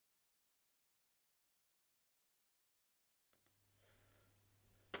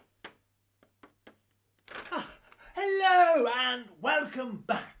Hello and welcome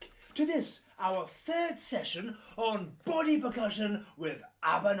back to this, our third session on body percussion with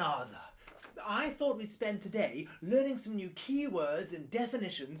Abanazar. I thought we'd spend today learning some new keywords and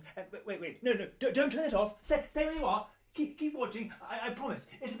definitions. Wait, no, don't turn it off. Stay where you are. Keep watching. I promise,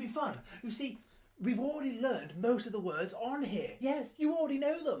 it'll be fun. You see, we've already learned most of the words on here. Yes, you already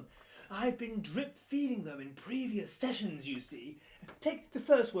know them. I've been drip feeding them in previous sessions, you see. Take the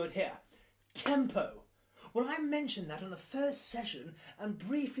first word here, tempo. Well, I mentioned that on the first session and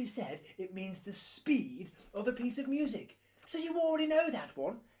briefly said it means the speed of a piece of music. So you already know that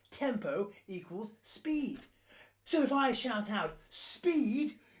one. Tempo equals speed. So if I shout out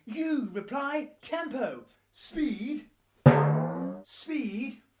speed, you reply tempo. Speed,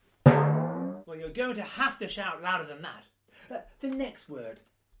 speed. Well, you're going to have to shout louder than that. The next word,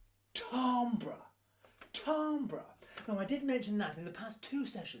 timbre. Timbre. Now, I did mention that in the past two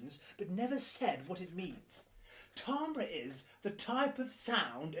sessions, but never said what it means. Timbre is the type of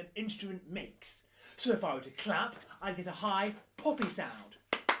sound an instrument makes. So if I were to clap, I'd get a high poppy sound.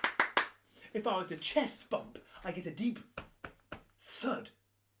 If I were to chest bump, I get a deep thud.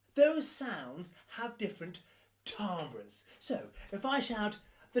 Those sounds have different timbres. So if I shout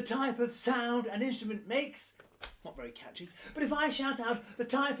the type of sound an instrument makes, not very catchy, but if I shout out the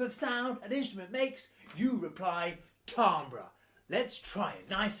type of sound an instrument makes, you reply timbre. Let's try it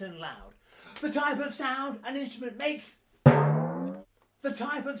nice and loud. The type of sound an instrument makes. The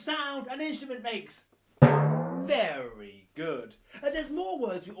type of sound an instrument makes. Very good. There's more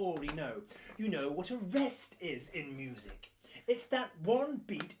words we already know. You know what a rest is in music. It's that one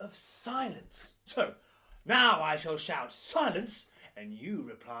beat of silence. So, now I shall shout silence and you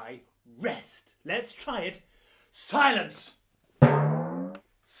reply rest. Let's try it. Silence.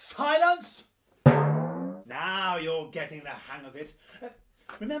 Silence. Now you're getting the hang of it.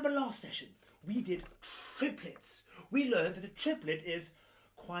 Remember last session, we did triplets. We learned that a triplet is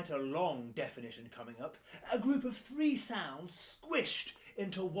quite a long definition coming up. A group of three sounds squished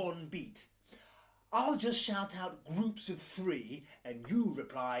into one beat. I'll just shout out groups of three and you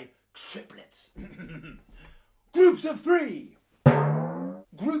reply triplets. Groups of three.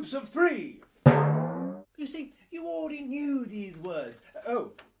 Groups of three. You see, you already knew these words.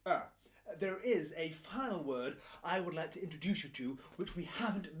 There is a final word I would like to introduce you to, which we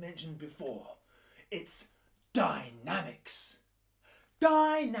haven't mentioned before. It's dynamics.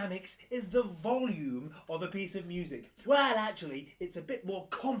 Dynamics is the volume of a piece of music. Well, actually, it's a bit more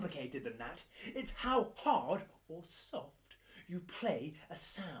complicated than that. It's how hard or soft you play a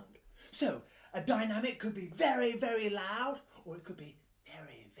sound. So, a dynamic could be very, very loud, or it could be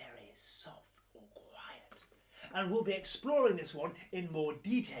very, very soft or quiet. And we'll be exploring this one in more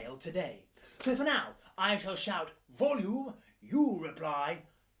detail today. So for now, I shall shout volume, you reply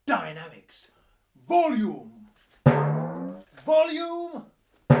dynamics. Volume. Volume.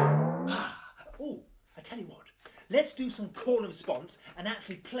 Oh, I tell you what, let's do some call and response and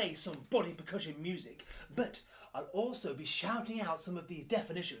actually play some body percussion music. But I'll also be shouting out some of these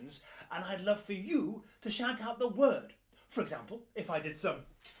definitions and I'd love for you to shout out the word. For example, if I did some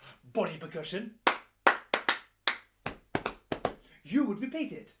body percussion, you would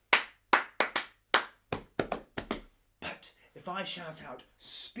repeat it. But if I shout out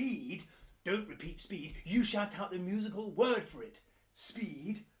speed, don't repeat speed, you shout out the musical word for it.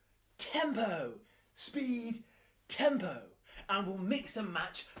 Speed, tempo. Speed, tempo. And we'll mix and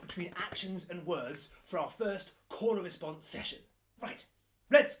match between actions and words for our first call and response session. Right,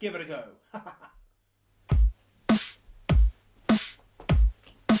 let's give it a go.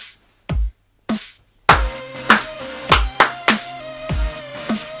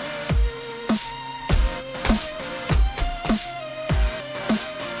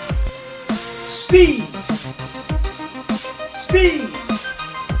 Speed. Speed.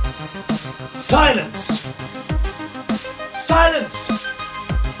 Silence. Silence.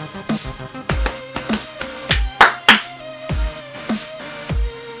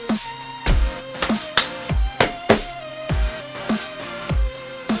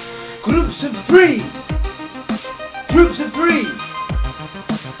 Groups of three. Groups of three.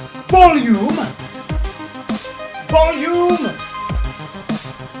 Volume. Volume.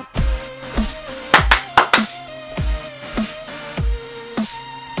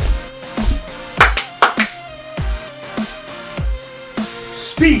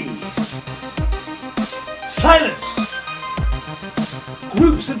 Speed. Silence.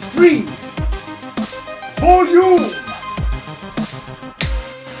 Groups of three. Volume.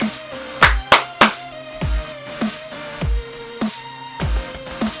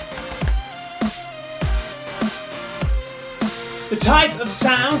 The type of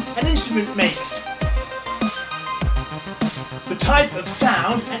sound an instrument makes. type of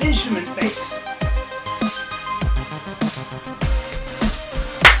sound an instrument makes.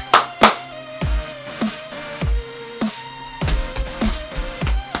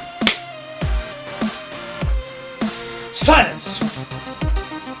 Silence.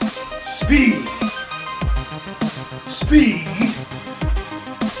 Speed. Speed.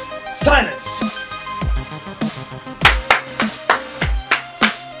 Silence.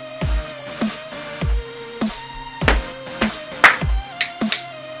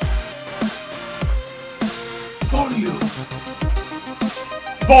 Volume.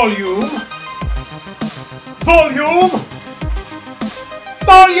 Volume. Volume.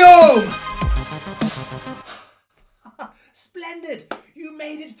 Volume. Splendid! You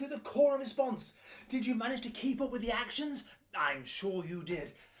made it through the core response. Did you manage to keep up with the actions? I'm sure you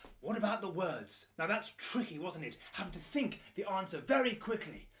did. What about the words? Now that's tricky, wasn't it? Having to think the answer very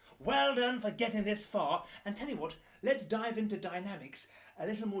quickly. Well done for getting this far. And tell you what, let's dive into dynamics a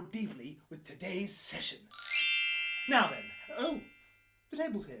little more deeply with today's session. Now then, oh, the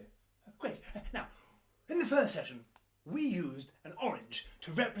table's here. Great. Now, in the first session, we used an orange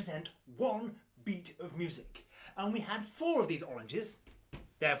to represent one beat of music. And we had 4 of these oranges,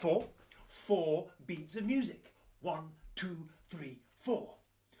 therefore 4 beats of music. 1, 2, 3, 4.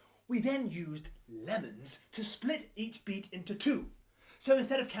 We then used lemons to split each beat into 2. So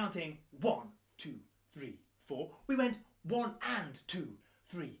instead of counting 1, 2, 3, 4, we went 1 and 2,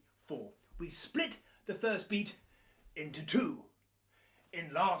 3, 4. We split the first beat into 2.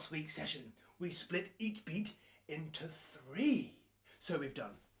 In last week's session, we split each beat into 3. So we've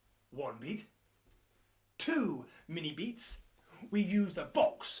done 1 beat, 2 mini beats. We used a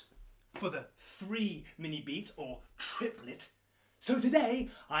box for the 3 mini beats, or triplet. So today,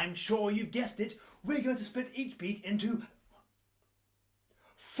 I'm sure you've guessed it, we're going to split each beat into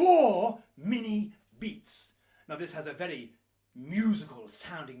 4 mini beats. Now this has a very musical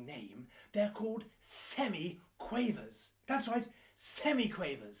sounding name. They're called semi-quavers. That's right,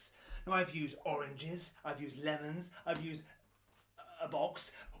 semi-quavers. Now I've used oranges, I've used lemons, I've used a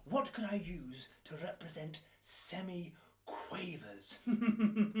box. What could I use to represent semi-quavers?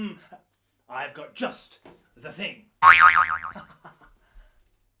 I've got just the thing.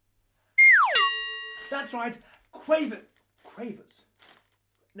 That's right, quavers.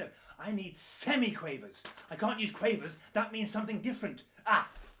 No, I need semi-quavers. I can't use quavers, that means something different. Ah,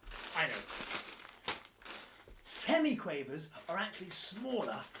 I know. Semi-quavers are actually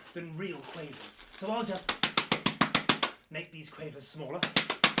smaller than real quavers. So I'll just make these quavers smaller.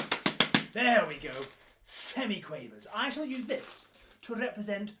 There we go, semi-quavers. I shall use this to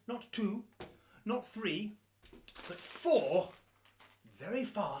represent not 2, not 3, but 4 very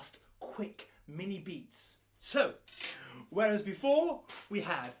fast, quick mini beats. So, whereas before we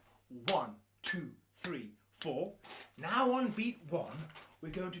had 1, 2, 3, 4, now on beat 1, we're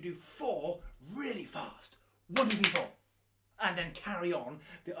going to do 4 really fast. 1, 2, 3, 4. And then carry on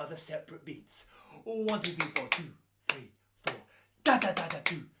the other separate beats. 1, 2, 3, 4, 2, 3, 4. Da da da da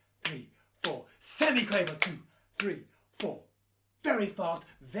 2, 3, 4. Semi-quaver 2, 3, 4. Very fast,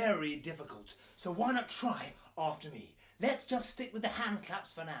 very difficult. So why not try after me? Let's just stick with the hand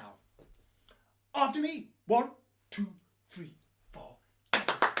claps for now. After me, 1, 2, 3, 4. Da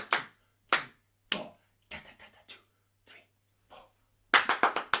da da 2, 3, 4. Da da da da 2, 3, 4.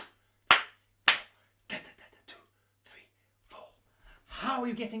 Da da da da 2, 3, 4. How are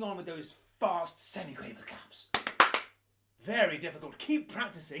you getting on with those fast semi-quaver claps? Very difficult. Keep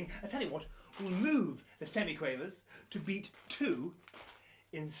practicing. I tell you what, we'll move the semi-quavers to beat 2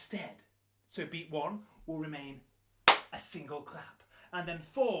 instead. So beat 1 will remain a single clap. And then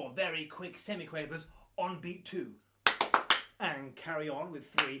 4 very quick semi-quavers on beat 2. And carry on with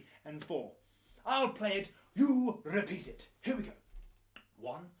 3 and 4. I'll play it, you repeat it. Here we go.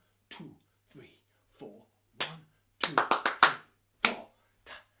 1, 2, 3, 4. 1, 2, 3, 4.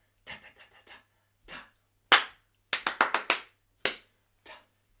 Ta, ta, ta, ta, ta, ta,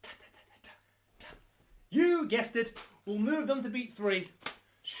 ta. You guessed it, we'll move them to beat 3.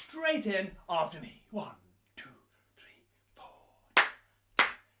 Straight in after me. 1, 2, 3, 4.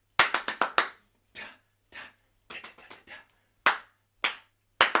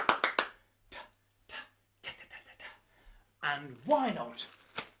 And why not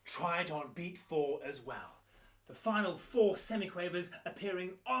try it on beat 4 as well? The final 4 semiquavers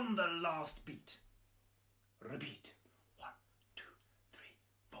appearing on the last beat. Repeat. 1, 2, 3,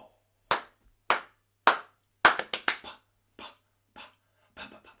 4.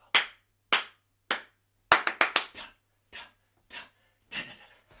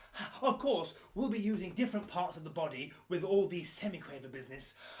 Of course, we'll be using different parts of the body with all the semiquaver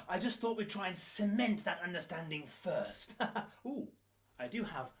business. I just thought we'd try and cement that understanding first. Ooh, I do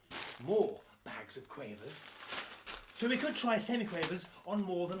have more bags of quavers. So we could try semiquavers on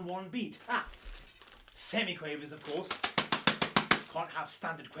more than one beat. Semiquavers, of course. Can't have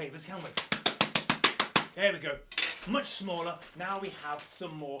standard quavers, can we? There we go. Much smaller. Now we have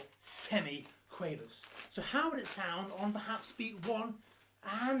some more semi-quavers. So how would it sound on perhaps beat 1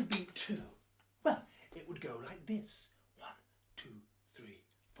 and beat 2? Well, it would go like this. 1, 2, 3,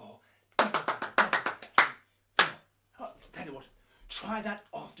 4. Oh, tell you what, try that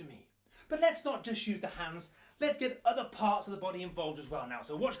after me. But let's not just use the hands. Let's get other parts of the body involved as well now.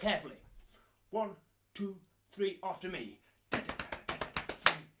 So watch carefully. 1, 2, 3, after me. 3,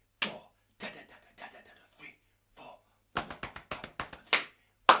 4. 3, 4.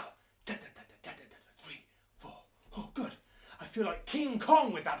 3, 4. Oh, good. I feel like King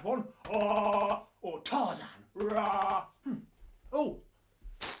Kong with that one. Or Tarzan. Oh,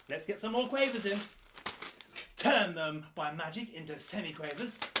 let's get some more quavers in. Turn them by magic into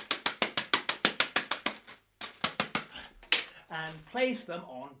semi-quavers. And place them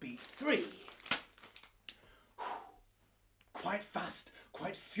on beat 3. Quite fast,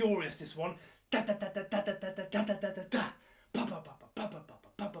 quite furious this one.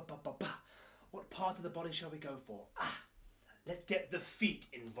 What part of the body shall we go for? Let's get the feet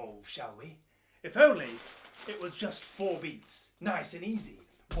involved, shall we? If only it was just 4 beats. Nice and easy.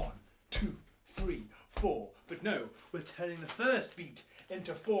 1, 2, 3, 4. But no, we're turning the first beat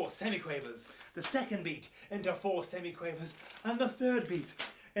into 4 semiquavers, the second beat into 4 semiquavers, and the third beat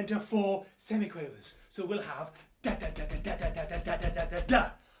into 4 semiquavers. So we'll have da da da da da da da da da da da da da.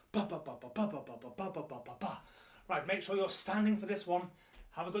 Pa pa pa pa pa pa pa pa pa pa pa pa. Right, make sure you're standing for this one.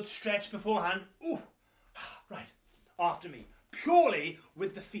 Have a good stretch beforehand. Ooh. Right, after me, purely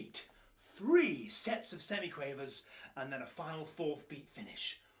with the feet. 3 sets of semiquavers, and then a final 4th beat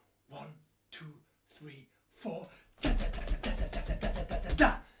finish. 1, 2, 3, 4. Da da da da da da da da da da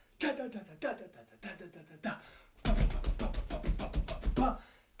da. Da da da da da da da da da da. Pa pa pa pa pa pa pa pa pa.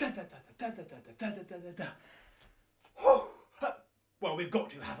 Da da da da da da da da da da. Well, we've got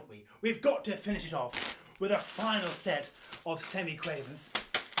to, haven't we? We've got to finish it off with a final set of semiquavers.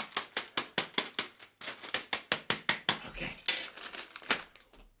 Okay.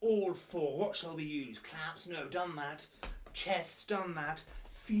 All 4. What shall we use? Claps? No, done that. Chest? Done that.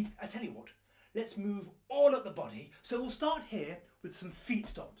 Feet? I tell you what. Let's move all up the body. So we'll start here with some feet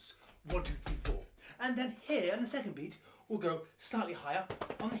stomps. 1, 2, 3, 4. And then here, in the second beat, we'll go slightly higher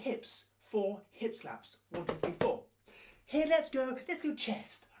on the hips. 4 hip slaps. 1, 2, 3, 4. Here, let's go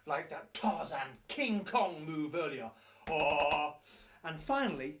chest, like that Tarzan King Kong move earlier. And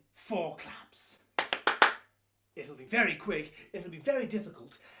finally, 4 claps. It'll be very quick, it'll be very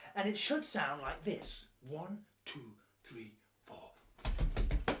difficult, and it should sound like this. 1, 2, 3, 4.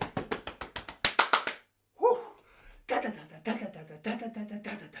 Whew. Da da da da da da da da da da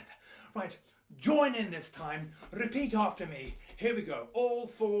da da da. Right, join in this time. Repeat after me. Here we go. All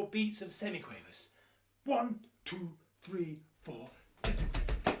 4 beats of semiquavers. 1, 2, 3, 4.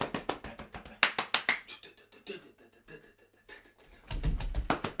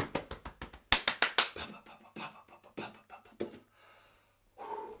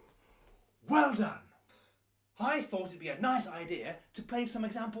 Well done! I thought it'd be a nice idea to play some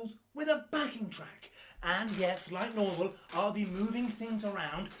examples with a backing track. And yes, like normal, I'll be moving things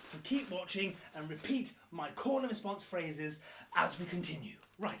around, so keep watching and repeat my call and response phrases as we continue.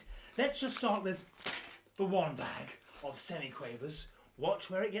 Right, let's just start with the 1 bag of semiquavers. Watch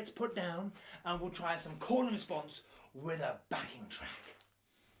where it gets put down, and we'll try some call and response with a backing track.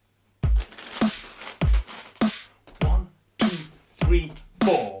 1, 2, 3,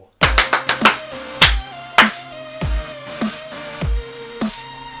 4.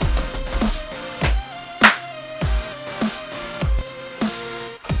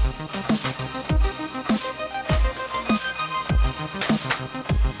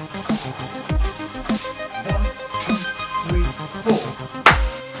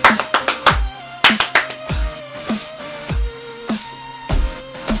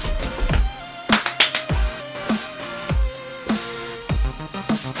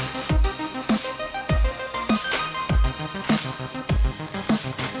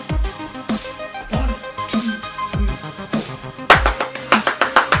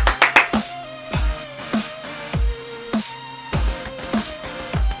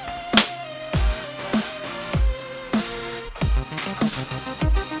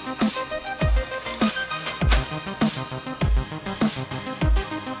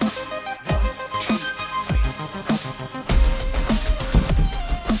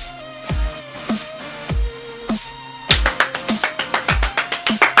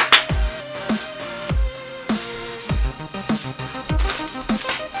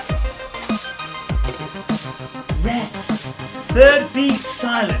 beat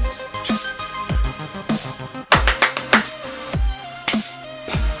silent.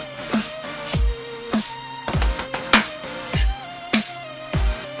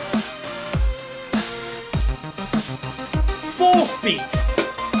 Fourth beat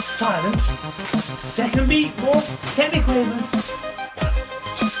silent. Second beat more semiquavers.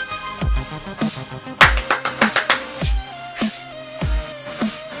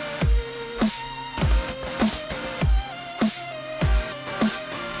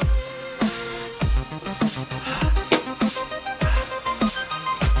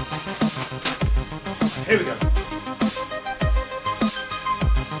 Here we go.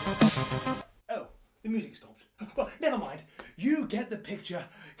 Oh, the music stopped. Well, never mind. You get the picture.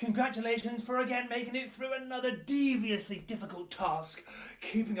 Congratulations for again making it through another deviously difficult task,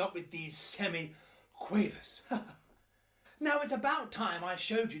 keeping up with these semi-quavers. Now it's about time I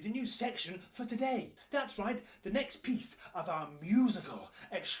showed you the new section for today. That's right, the next piece of our musical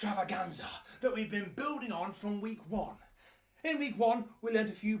extravaganza that we've been building on from week 1. In week 1, we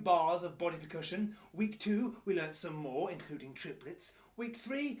learnt a few bars of body percussion. Week 2, we learnt some more, including triplets. Week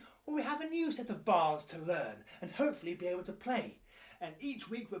 3, well, we have a new set of bars to learn and hopefully be able to play. And each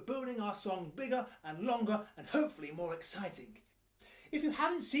week we're building our song bigger and longer and hopefully more exciting. If you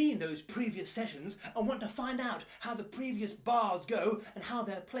haven't seen those previous sessions and want to find out how the previous bars go and how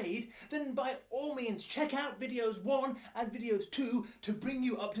they're played, then by all means check out videos 1 and videos 2 to bring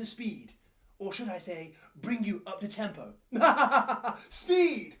you up to speed. Or should I say, bring you up to tempo.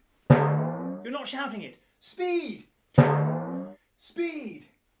 Speed! You're not shouting it. Speed! Speed!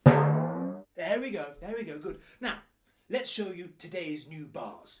 There we go, good. Now, let's show you today's new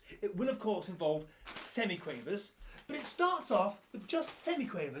bars. It will of course involve semiquavers, but it starts off with just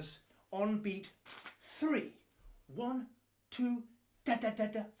semiquavers on beat 3. 1, 2, da da da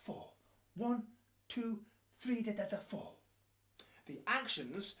da, 4. 1, 2, 3, da da da, 4. The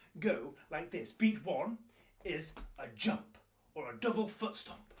actions go like this. Beat 1 is a jump or a double foot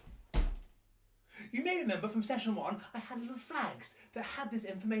stomp. You may remember from session 1 I had little flags that had this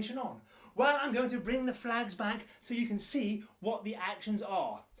information on. Well, I'm going to bring the flags back so you can see what the actions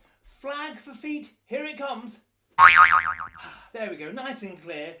are. Flag for feet, here it comes. There we go, nice and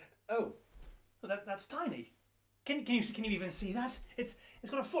clear. Oh, well, that's tiny. Can you even see that? It's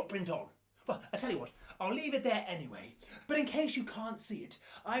got a footprint on. Well, I tell you what, I'll leave it there anyway. But in case you can't see it,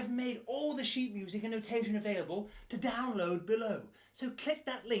 I've made all the sheet music and notation available to download below. So click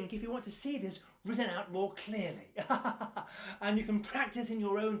that link if you want to see this written out more clearly. And you can practice in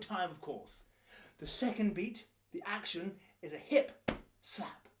your own time, of course. The second beat, the action, is a hip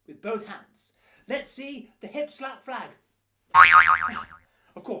slap with both hands. Let's see the hip slap flag.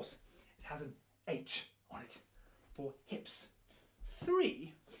 Of course, it has an H on it for hips.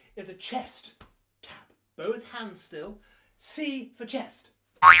 3 is a chest tap. Both hands still. C for chest.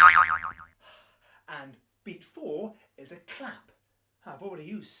 And beat 4 is a clap. I've already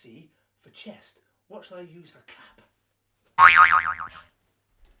used C for chest. What shall I use for clap?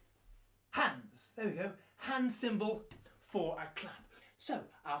 Hands. There we go. Hand symbol for a clap. So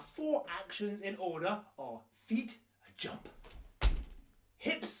our 4 actions in order are feet, a jump,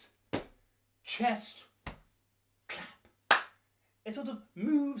 hips, chest, clap. It sort of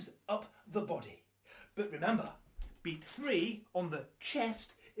moves up the body. But remember, beat 3 on the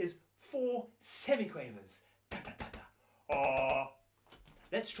chest is 4 semiquavers. Da da da da.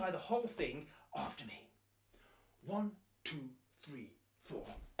 Let's try the whole thing after me. 1, 2, 3, 4.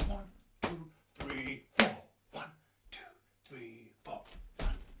 1, 2, 3, 4. 1, 2, 3, 4.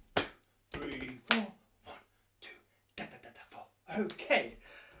 1, 2, 3, 4. 1, 2, da da da da 4. Okay.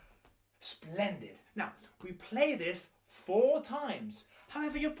 Splendid. Now, we play this 4 times.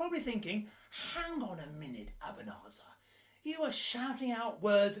 However, you're probably thinking, hang on a minute, Abanazar. You were shouting out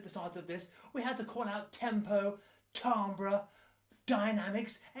words at the start of this. We had to call out tempo, timbre,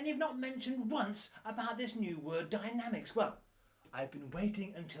 dynamics, and you've not mentioned once about this new word dynamics. Well, I've been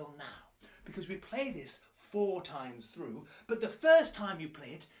waiting until now, because we play this 4 times through, but the first time you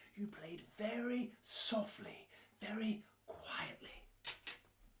play it, you played very softly, very quietly.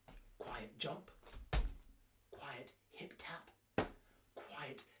 Quiet jump, quiet hip tap,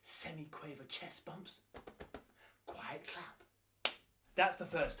 quiet semi-quaver chest bumps, quiet clap. That's the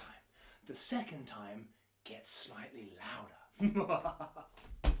first time. The second time gets slightly louder.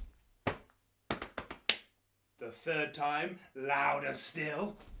 The third time, louder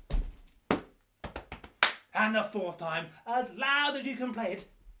still. And the fourth time, as loud as you can play it,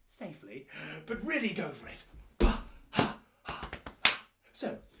 safely, but really go for it.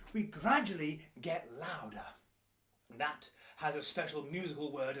 So, we gradually get louder. That has a special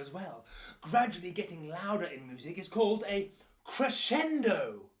musical word as well. Gradually getting louder in music is called a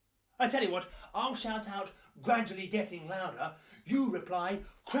crescendo. I tell you what, I'll shout out gradually getting louder. You reply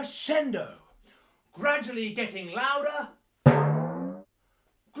crescendo. Gradually getting louder.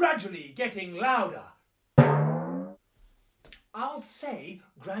 Gradually getting louder. I'll say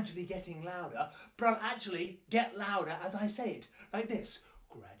gradually getting louder, but I'll actually get louder as I say it, like this.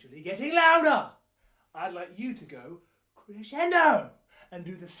 Gradually getting louder. I'd like you to go crescendo and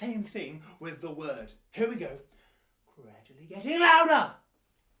do the same thing with the word. Here we go. Gradually getting louder.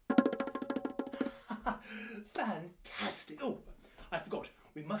 Fantastic. Oh, I forgot.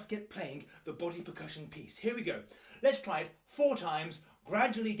 We must get playing the body percussion piece. Here we go. Let's try it 4 times,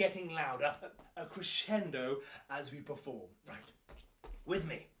 gradually getting louder, a crescendo as we perform. Right, with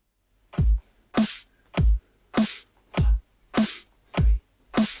me.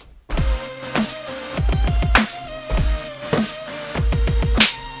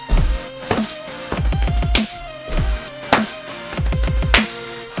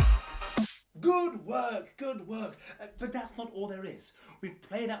 Good work. But that's not all there is. We've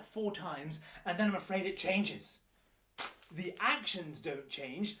played that 4 times and then I'm afraid it changes. The actions don't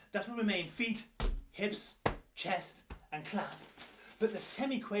change. That will remain feet, hips, chest and clap. But the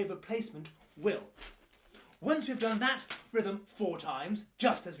semiquaver placement will. Once we've done that rhythm 4 times,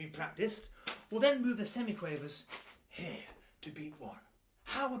 just as we practiced, we'll then move the semiquavers here to beat 1.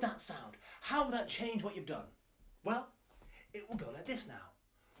 How would that sound? How would that change what you've done? Well, it will go like this now.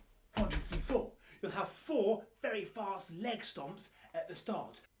 1, 2, 3, 4. You'll have 4 very fast leg stomps at the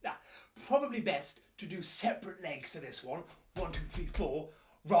start. Now, probably best to do separate legs for this one. 1, 2, 3, 4,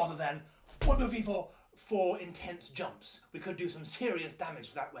 rather than 1, 2, 3, 4, 4 intense jumps. We could do some serious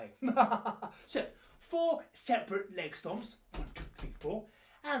damage that way. So, 4 separate leg stomps. 1, 2, 3, 4.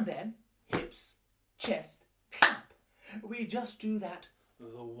 And then hips, chest, clap. We just do that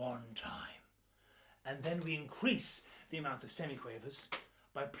the 1 time. And then we increase the amount of semiquavers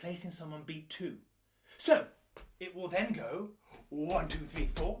by placing some on beat 2. So, it will then go 1, 2, 3,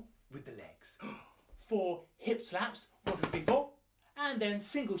 4 with the legs. 4 hip slaps, 1, 2, 3, 4. And then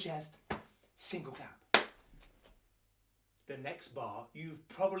single chest, single clap. The next bar, you've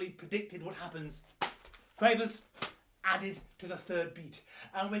probably predicted what happens. Quavers added to the 3rd beat.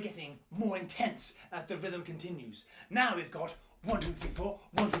 And we're getting more intense as the rhythm continues. Now we've got 1, 2, 3, 4,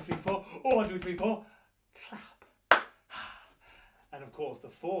 1, 2, 3, 4, 1, 2, 3, 4, clap. And of course, the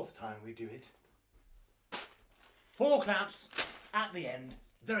 4th time we do it, 4 claps at the end,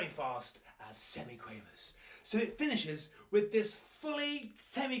 very fast as semiquavers. So it finishes with this fully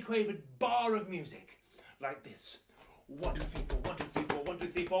semiquavered bar of music, like this. 1, 2, 3, 4, 1, 2, 3, 4, 1, 2,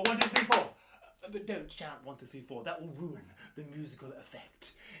 3, 4, 1, 2, 3, 4. But don't shout 1, 2, 3, 4. That will ruin the musical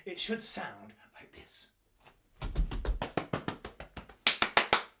effect. It should sound like this.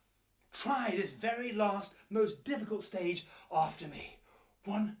 Try this very last, most difficult stage after me.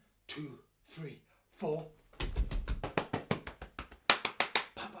 1, 2, 3, 4.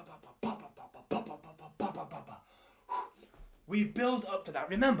 We build up to that.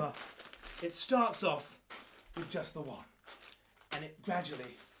 Remember, it starts off with just the 1, and it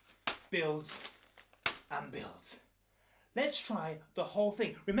gradually builds and builds. Let's try the whole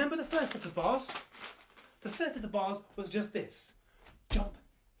thing. Remember the first of the bars? The first of the bars was just this. Jump,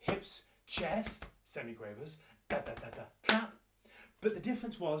 hips, chest, semiquavers, da da da da, clap. But the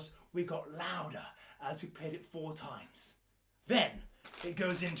difference was we got louder as we played it 4 times. Then it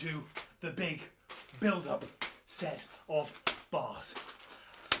goes into the big build-up set of bars.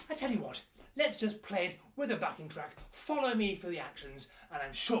 I tell you what, let's just play it with a backing track. Follow me for the actions and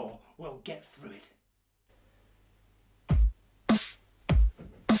I'm sure we'll get through it.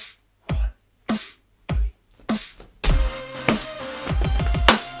 1, 2, 3.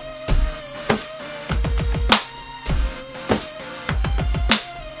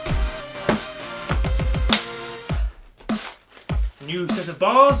 New set of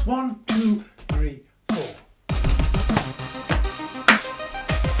bars. 1, 2, 3, 4.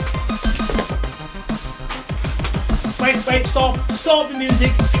 Wait, stop the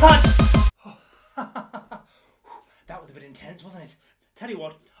music, cut! That was a bit intense, wasn't it? Tell you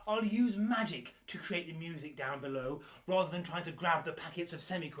what, I'll use magic to create the music down below rather than trying to grab the packets of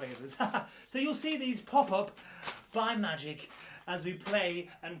semiquavers. So you'll see these pop up by magic as we play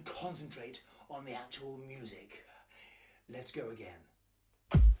and concentrate on the actual music. Let's go again.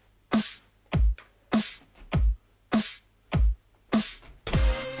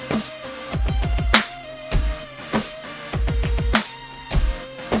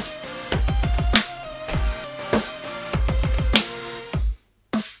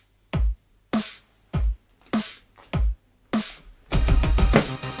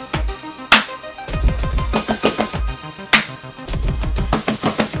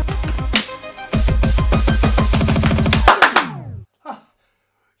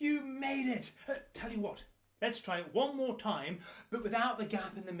 what, let's try it one more time, but without the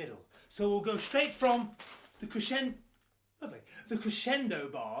gap in the middle. So we'll go straight from the crescendo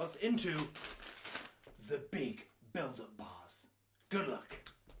bars into the big build-up bars. Good luck.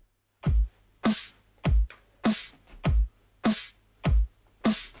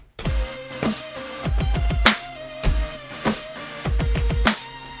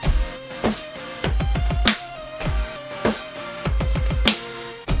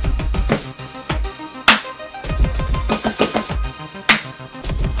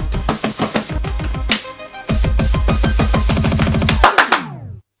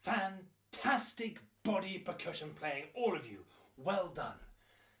 Fantastic body percussion playing, all of you. Well done.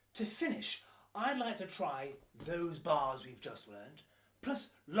 To finish, I'd like to try those bars we've just learned, plus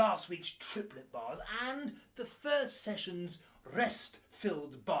last week's triplet bars and the first session's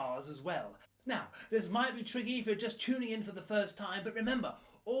rest-filled bars as well. Now, this might be tricky if you're just tuning in for the first time, but remember,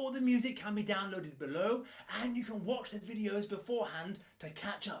 all the music can be downloaded below and you can watch the videos beforehand to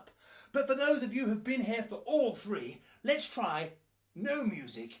catch up. But for those of you who've been here for all three, let's try no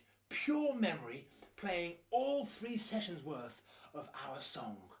music, pure memory, playing all 3 sessions worth of our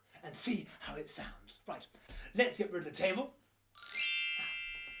song and see how it sounds. Right, let's get rid of the table.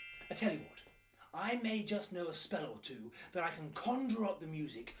 I tell you what, I may just know a spell or two that I can conjure up the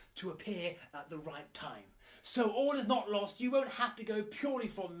music to appear at the right time. So all is not lost. You won't have to go purely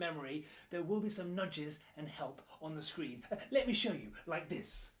from memory. There will be some nudges and help on the screen. Let me show you, like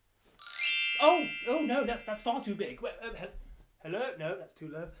this. Oh no, that's far too big. Hello? No, that's too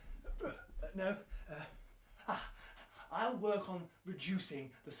low. No. I'll work on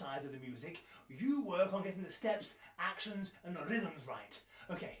reducing the size of the music. You work on getting the steps, actions, and the rhythms right.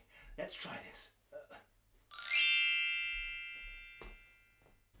 Okay, let's try this.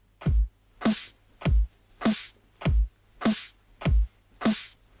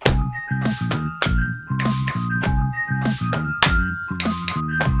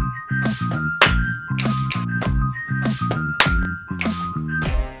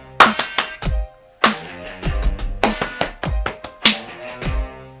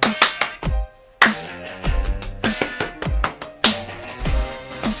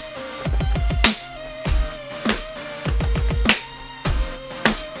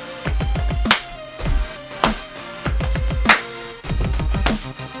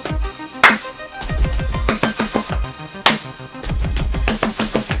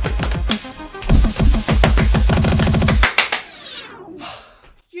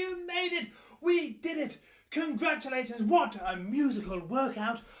 We did it! Congratulations, what a musical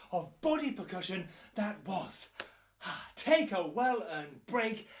workout of body percussion that was. Take a well-earned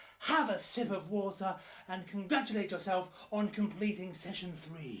break, have a sip of water and congratulate yourself on completing session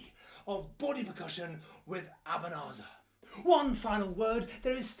 3 of body percussion with Abanazar. One final word,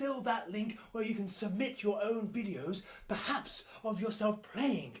 there is still that link where you can submit your own videos, perhaps of yourself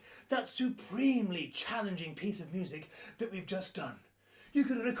playing that supremely challenging piece of music that we've just done. You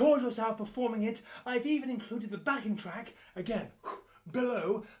can record yourself performing it. I've even included the backing track, again,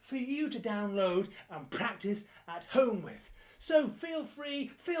 below, for you to download and practice at home with. So feel free,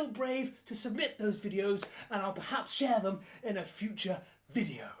 feel brave to submit those videos and I'll perhaps share them in a future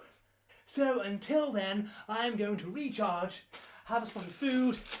video. So until then, I am going to recharge, have a spot of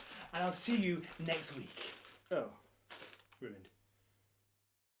food, and I'll see you next week. Oh, ruined.